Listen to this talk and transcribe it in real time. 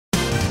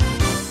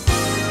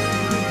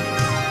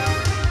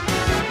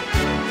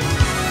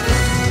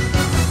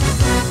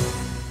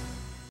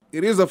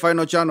It is the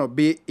final channel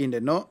B in the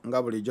know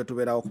nga bulijjo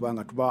tubeera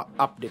okubanga tuba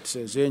updates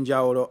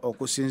ez'enjawulo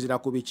okusinziira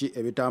ku biki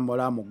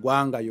ebitambula mu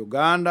ggwanga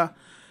Uganda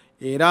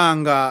era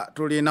nga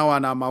tulina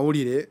wana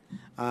amawulire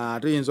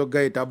tuyinza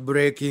okugayita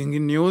breaking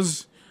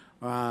news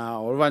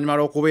oluvannyuma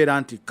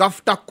lw'okubeera nti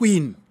Kafta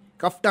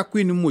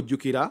Queen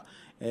mujjukira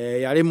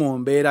yali mu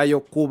mbeera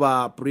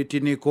y'okkuba Pretty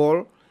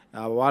Nicole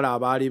abawala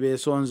abaali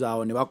beesonza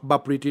awo ne bakuba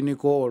Pretty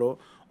Nicole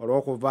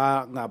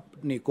olw'okuva nga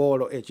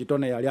Nicole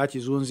ekitone yali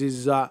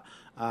akizunzizza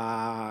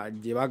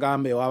gye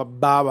bagamba ewa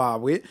bba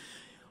baabwe.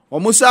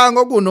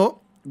 Omusango guno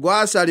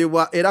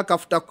gwasalibwa era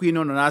Kafta Queen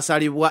ono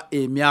n'asalibwa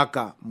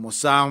emyaka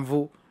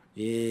 7.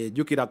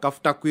 Jjukira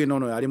Kafta Queen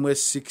ono yali mu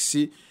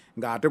 6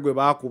 ng'ate gwe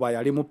baakuba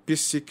yali mu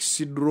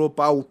P6 drop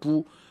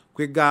out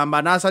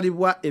kwegamba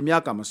n'asalibwa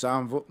emyaka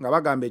 7 nga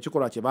bagamba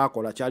ekikolwa kye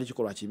baakola kyali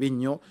kikolwa kibi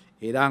nnyo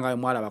era nga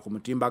mwalaba ku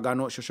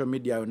mutimbagano social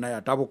media yonna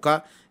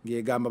yatabuka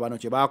ng'egamba bano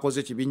kye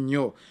baakoze kibi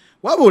nnyo.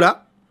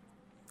 Wabula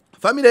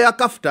family ya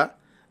Kafta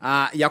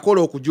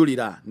yakola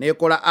okujulira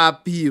nekola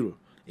appeal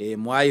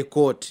mu High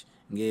Court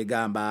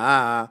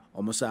ng'egamba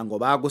omusango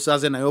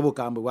baagusaze naye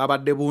obukambwe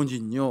bwabadde bungi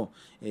nnyo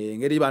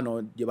engeri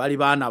bano gye bali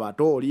baana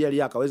bato oli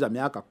yali akaweza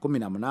myaka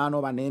 18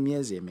 oba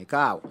n'emyezi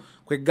emekaawo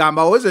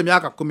kwegamba oweza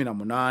emyaka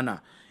 18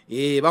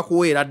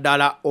 bakuweera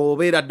ddala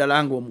obeera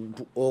ddala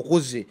ng'omuntu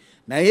okuze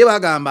naye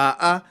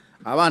bagamba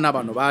abaana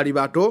bano baali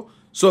bato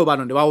so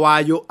bano ne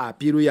bawaayo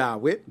apiiru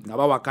yaabwe nga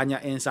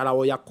bawakanya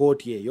ensalawo ya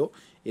kooti eyo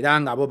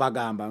era nga bo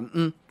bagamba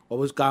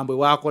obukambwe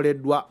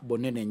bwakoleddwa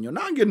bonene nnyo.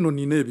 Nange nno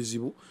nina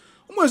ebizibu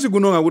omwezi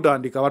guno nga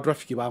gutandika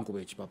batrafiki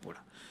bankuba ekipapula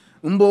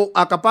mbo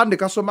akapande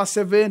kasoma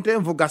 70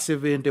 nvuga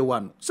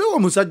 71 sewo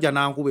omusajja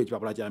nankuba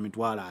ekipapula kya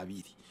mitwalo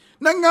 2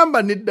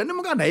 nangamba nedda ne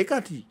muganda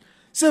kati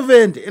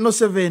 70 eno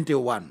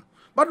 71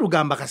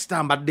 batugamba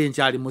kasitamba dde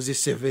nkyali muzi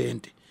 70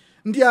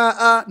 ndi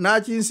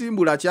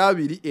nakinsimbula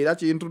kyabiri era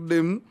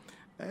kintuddemu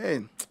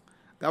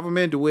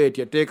government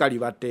weti eteeka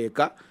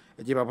libateeka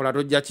ekipapula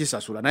tojja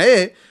kisasula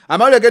naye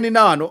amawulire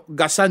genina wano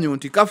gasanyu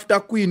nti Kafta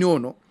Queen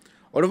ono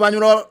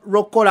oluvannyuma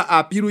lw'okukola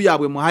apiiru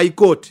yaabwe mu High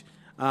Court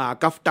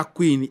Kafta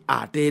Queen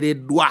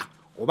ateereddwa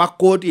oba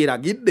kooti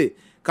eragidde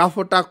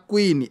Kafta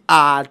Queen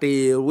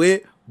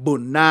ateerwe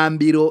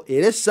bunnambiro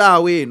era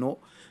essaawa eno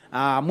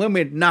mwe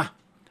mwenna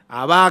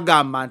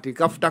abaagamba nti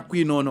Kafta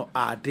Queen ono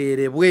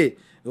ateerebwe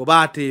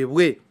oba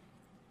ateebwe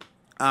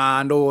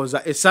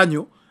ndowooza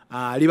essanyu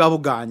liba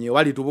buganye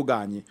oba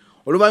litubuganye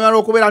oluvannyuma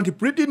lw'okubeera nti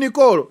Pretty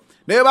Nicole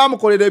naye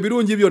baamukolera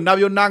ebirungi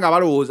byonna nga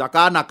balowooza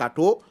kaana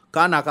kato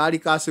kaana kaali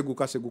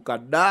kaseguka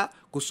dda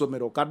ku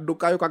ssomero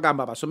kaddukayo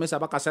kagamba abasomesa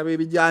bakasaba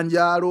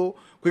ebijanjaalo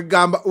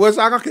kwegamba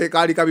wesanga ke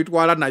kaali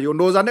kabitwala nayo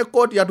ndowooza ne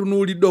kooti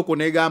yatunuulidde okwo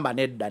negamba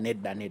nedda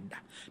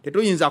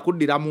tetuyinza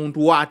kuddira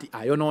muntu waati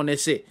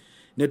ayonoonese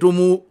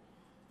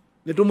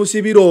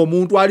netumusibira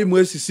omuntu ali mu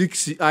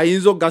S6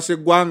 ayinza okugasa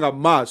eggwanga mu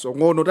maaso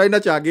ng'ono talina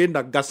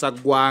kyagenda kugasa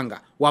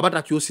ggwanga waba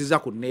takyusiza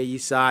ku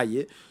nneeyisa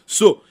ye.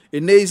 So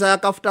enneeyisa ya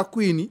Kafta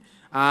Queen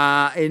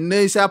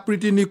enneeyisa ya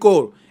Pretty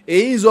Nicole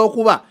eyinza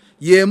okuba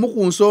y'emu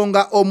ku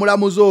nsonga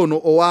omulamuzi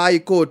ono owa High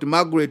Court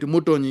Margaret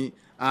Mutonyi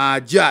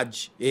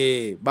judge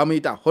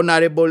bamuyita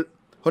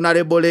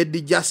Honorable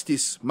Lady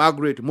Justice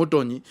Margaret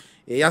Mutonyi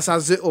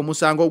yasaze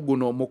omusango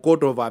guno mu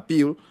Court of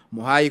Appeal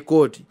mu High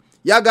Court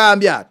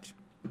yagambye ati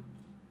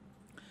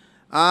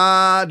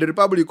the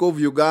Republic of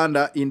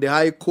Uganda in the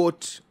High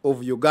Court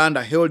of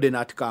Uganda held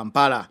at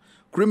Kampala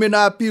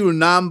criminal appeal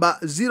number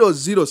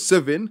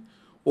 007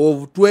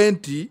 of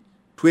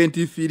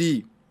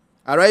 2023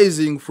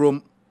 arising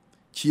from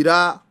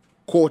Chira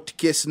Court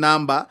case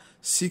number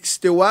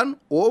 61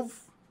 of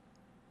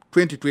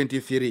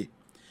 2023.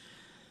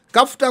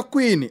 Kafta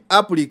Queen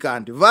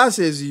applicant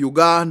versus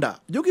Uganda.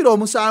 Jukira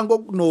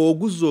omusango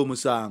n'oguza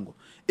omusango.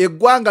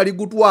 Eggwanga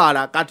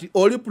ligutwala kati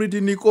oli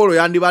Pretty Nicole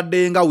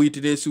yandibadde nga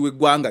witness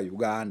w'eggwanga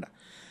Uganda.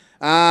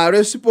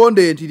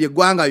 Respondent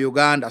ly'eggwanga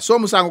Uganda. So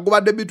omusango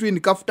gubadde between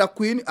Kafta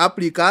Queen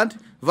applicant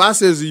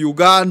versus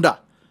Uganda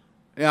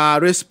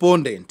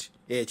respondent.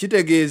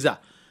 Kitegeeza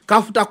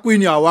Kafta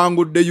Queen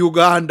awangudde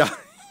Uganda.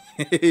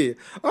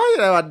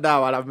 Oya wadda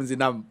walamuzi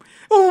nam.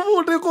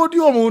 Omuntu kooti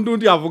omuntu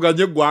nti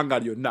avuganye eggwanga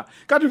lyonna.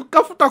 Kati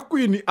Kafta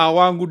Queen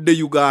awangudde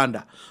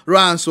Uganda.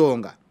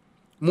 Lwansonga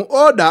mu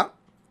order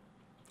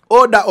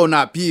on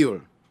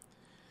appeal.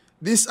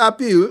 This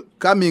appeal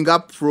coming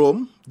up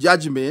from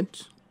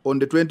judgment on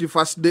the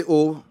 21st day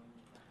of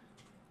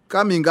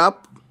coming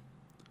up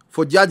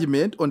for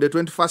judgment on the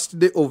 21st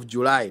day of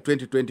July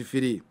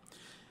 2023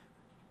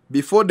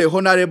 before the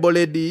Honorable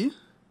Lady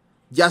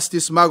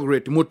Justice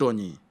Margaret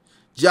Mutonyi,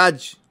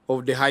 Judge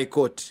of the High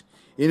Court,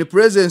 in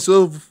presence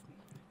of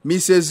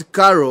Mrs.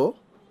 Carol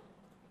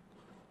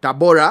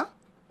Tabora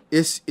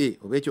S.A.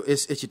 Obecho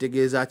S.A.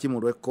 kitegeeza ki mu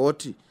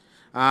lw'ekkooti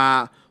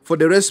for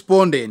the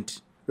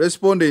respondent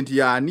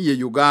yani ye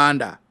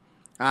Uganda,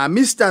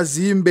 Mr.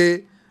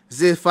 Zimbe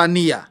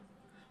Zephania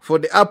for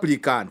the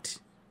applicant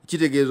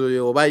kitegeezo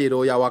yoba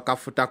yeroya wa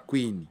Kafta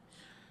Queen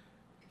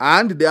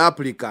and the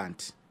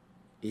applicant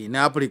in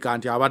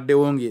applicant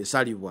abaddewo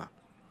ng'esalibwa.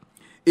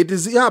 It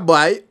is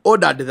hereby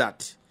ordered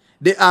that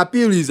the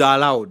appeal is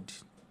allowed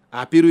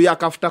apiru ya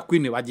Kafta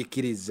Queen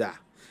bagikiriza.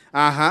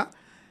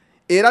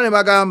 Era ne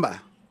bagamba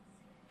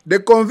the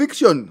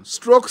conviction,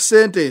 stroke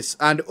sentence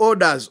and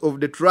orders of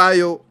the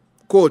trial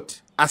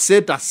court are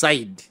set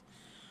aside.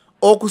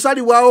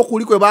 Okusalibwawo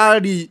kuli kwe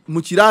bali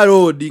mu Kira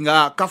Road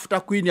nga Kafta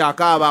Queen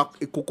akaaba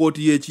ku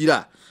kooti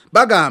y'ekira.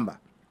 Bagamba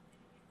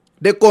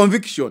the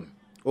conviction,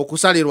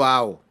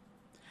 okusalirwawo,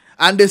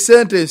 and the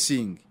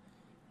sentencing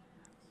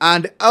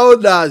and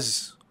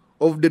orders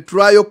of the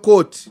trial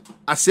court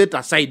are set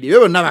aside. Ebyo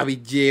byonna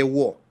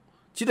babigyeewo.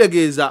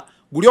 Kitegeeza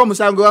guli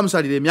omusango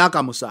bamusalira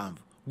emyaka 7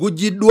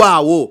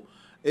 gugiddwawo.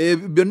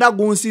 Byonna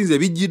gunsinze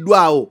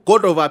bigiddwawo.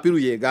 Court of Appeal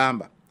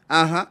yegamba.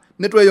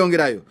 Ne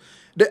tweyongerayo.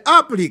 The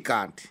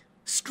applicant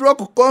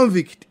stroke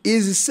convict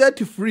is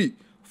set free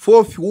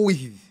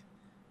forthwith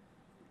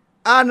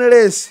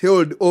unless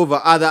held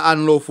over other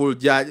unlawful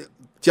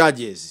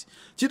charges.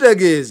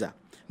 Kitegeeza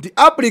the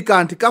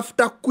applicant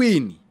Kafta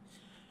Queen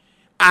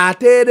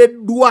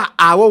ateereddwa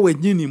awo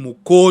wennyini mu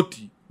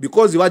kooti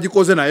because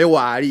bagikoze naye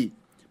waali.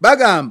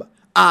 Bagamba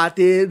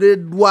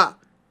ateereddwa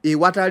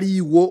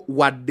ewataliiwo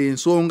wadde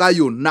ensonga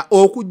yonna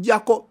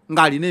okujjako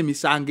ng'alina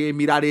emisango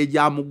emirala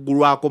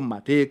egyamuggulwako mu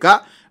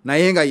mateeka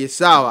naye nga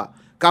yessaawa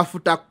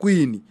Kafta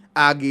Queen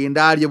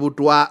agenda alye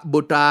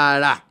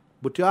butaala.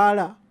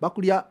 Butaala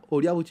bakulya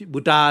olya buki?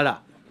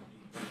 Butaala.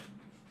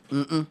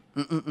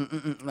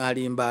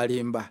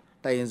 Alimba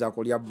tayinza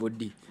kulya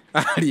buddi.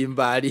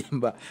 Alimba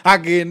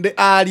agende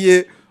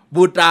alye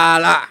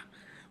butaala.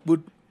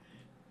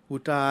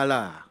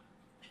 Butaala.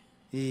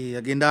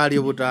 Agenda alye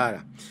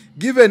butaala.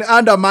 Given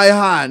under my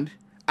hand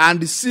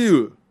and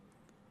seal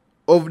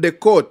of the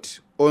court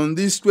on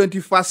this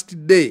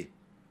 21st day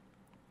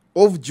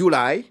of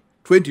July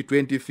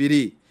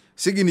 2023.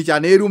 Signature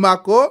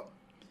nerumako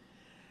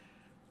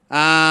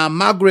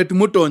Margaret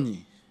Mutonyi,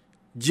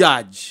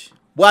 judge.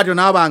 Bwatyo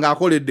nabanga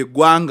akoledde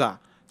eggwanga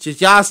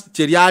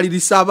kyeryali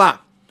lisaba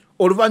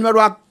oluvannyuma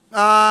lwa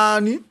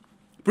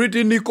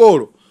Pretty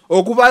Nicole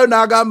okuvayo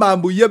n'agamba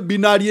mbu ye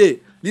ebbina lye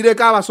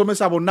lireka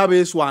abasomesa bonna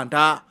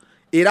beeswanta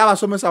era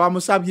abasomesa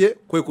bamusabye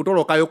kwe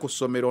kutolokayo ku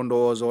ssomero.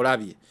 Ndowooza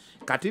olabye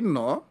kati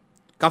nno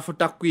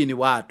Kafta Queen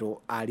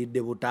bwato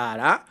alidde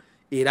butaala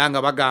era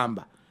nga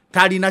bagamba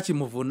talina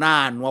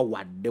kimuvunaanwa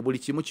wadde buli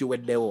kimu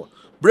kiweddewo.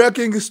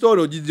 Breaking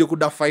story ojijje ku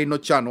da final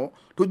channel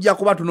tujja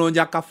kuba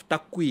tunonja Kafta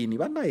Queen.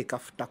 Bannaye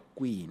Kafta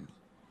Queen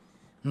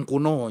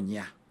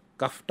nkunoonya.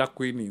 Kafta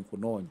Queen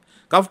nkunoonya.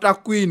 Kafta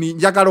Queen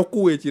njagala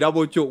okuwa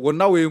ekirabo kyo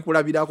wonna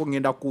wenkulabirako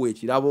ngenda kuwa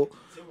ekirabo.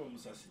 Sebo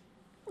musasi.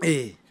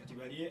 Kati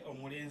baliye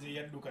omulenzi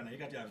yadduka naye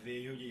kati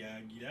aveeyo gye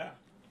yagira.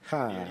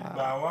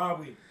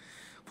 Bawaabwe.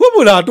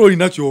 Wabula ate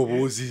olina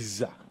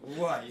kyobuuzizza.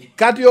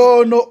 Kati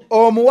ono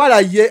omuwala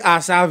ye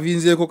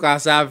asaavinzeeko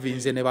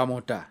kasaavinze ne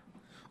bamutta.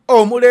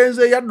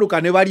 Omulenzi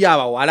yadduka ne bali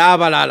abawala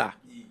abalala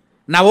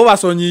nabo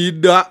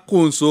basonyidda ku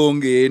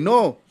nsonga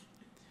eno.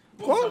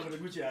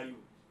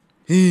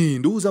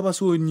 Nduuza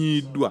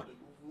basonyiddwa.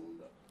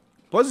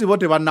 Pozi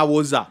bote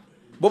bannawoza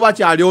bo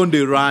bakyali on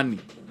the run.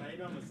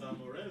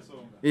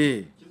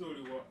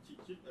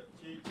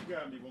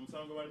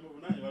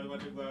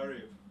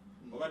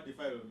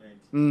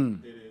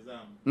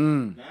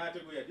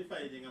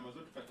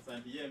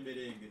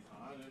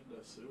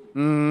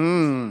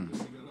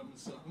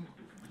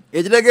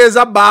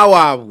 Ekitegeeza bba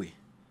waabwe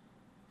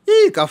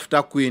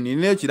Kafta Queen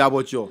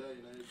n'ekirabo kyo.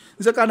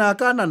 Nze kana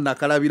akaana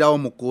nakalabirawo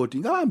mu kooti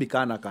nga bambi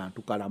kaana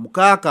kantu kalamu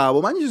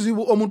kaakaabo manyi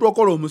kizibu omuntu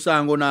okola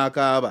omusango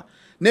n'akaaba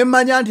ne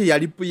mmanya nti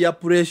yali ya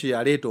pressure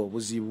yaleeta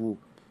obuzibu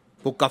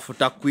ku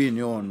Kafta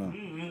Queen ono.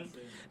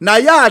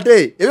 Naye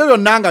ate ebyo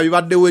byonna nga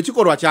bibaddewo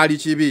ekikolwa kyali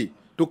kibi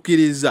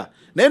tukkiriza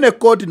naye ne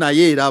kooti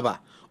naye eraba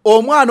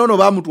omwana ono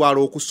bamutwala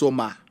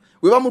okusoma.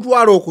 We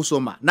bamutwala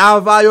okusoma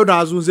n'avaayo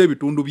n'azunza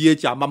ebitundu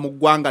by'ekyama mu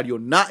ggwanga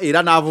lyonna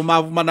era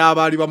n'avumaavuma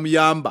n'abaali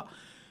bamuyamba.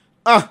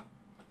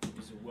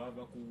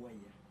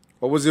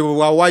 Obuzibu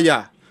bwa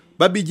waya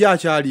babijja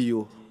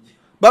akyaliyo.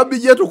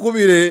 Babijje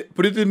tukubire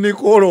Pretty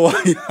Nicole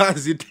waya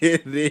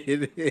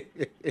ziterere.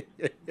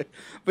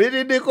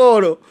 Pretty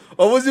Nicole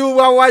obuzibu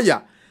bwa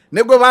waya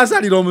ne gwe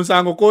basalira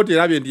omusango kooti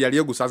erabye nti yali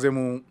egusaze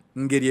mu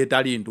ngeri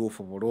etali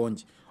ntuufu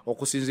bulungi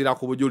okusinziira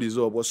ku bujulizi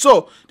obwo.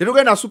 So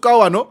tetugenda sukawo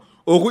wano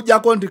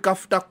okujjako nti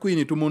Kafta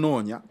Queen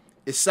tumunoonya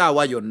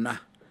essaawa yonna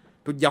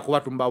tujja kuba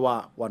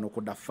tumbawa wano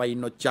ku da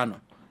final channel.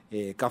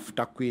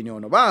 Kafta Queen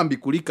ono bambi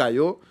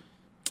kulikayo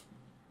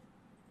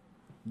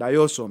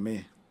dayo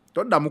some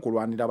toddamu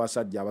kulwanira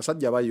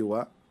abasajja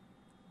bayiwa.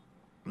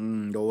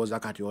 Ndowooza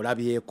kati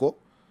olabyeko.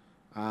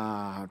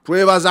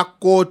 Twebaza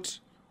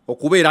kooti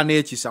okubeera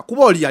n'ekisa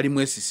kuba oli yali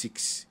mwesi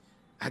 6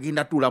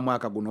 agenda tuula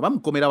mwaka guno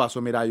bamukomera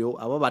basomerayo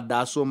abo badde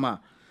asoma.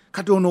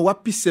 Kati ono wa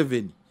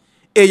P7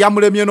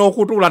 eyamulemye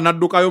n'okutuula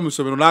n'addukayo mu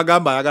ssomero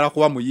n'agamba ayagala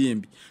kuba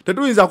muyimbi.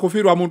 Tetuyinza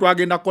kufiirwa muntu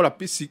agenda kukola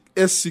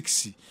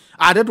S6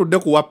 ate tudde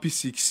kuwa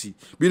P6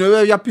 bino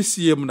byo bya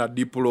PCM na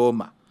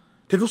diploma.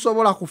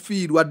 Tetusobola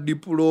kufiirwa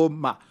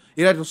diploma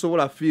era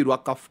tetusobola fiirwa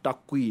Kafta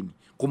Queen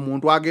ku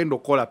muntu agenda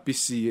okukola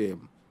PCM.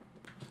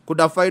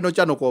 kuda final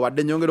channel ko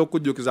wadde nyongero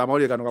kujjukiza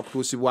amawulire kano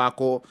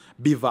kakutusibwako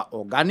Biva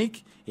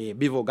Organic.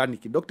 Biva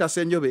Organic Dr.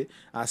 Senjobe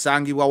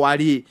asangibwa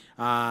wali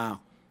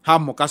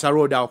Hammo Kasa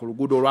Road awo ku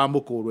luguudo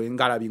olwambuka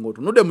olw'Engalabi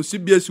ng'otunudde mu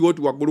CBS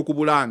woti waggulu ku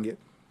Bulange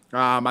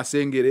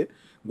Masengere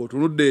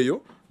ng'otunudde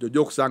eyo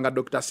jojo okusanga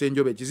Dr.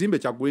 Senjobe ekizimbe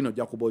kya green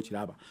ojja kuba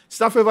okiraba.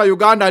 Starfavor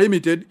Uganda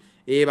Limited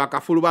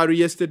bakafulu ba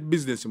real estate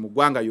business mu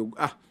ggwanga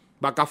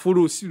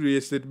bakafulu si real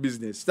estate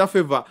business.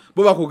 Starfavor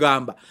bo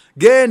bakugamba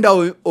genda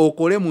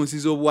okole mu nsi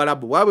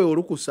z'Obuwalabu wabe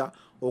olukusa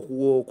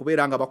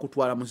okubeera nga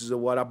bakutwala mu nsi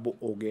z'Obuwalabu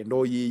ogenda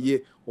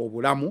oyiye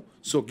obulamu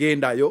so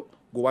gendayo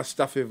gowa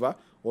Starfavor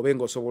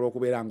obenga osobola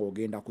okubeera nga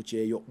ogenda ku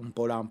kyeyo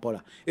mpola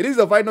mpola. It is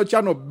the final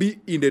channel. Be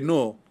in the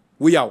know.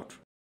 We out.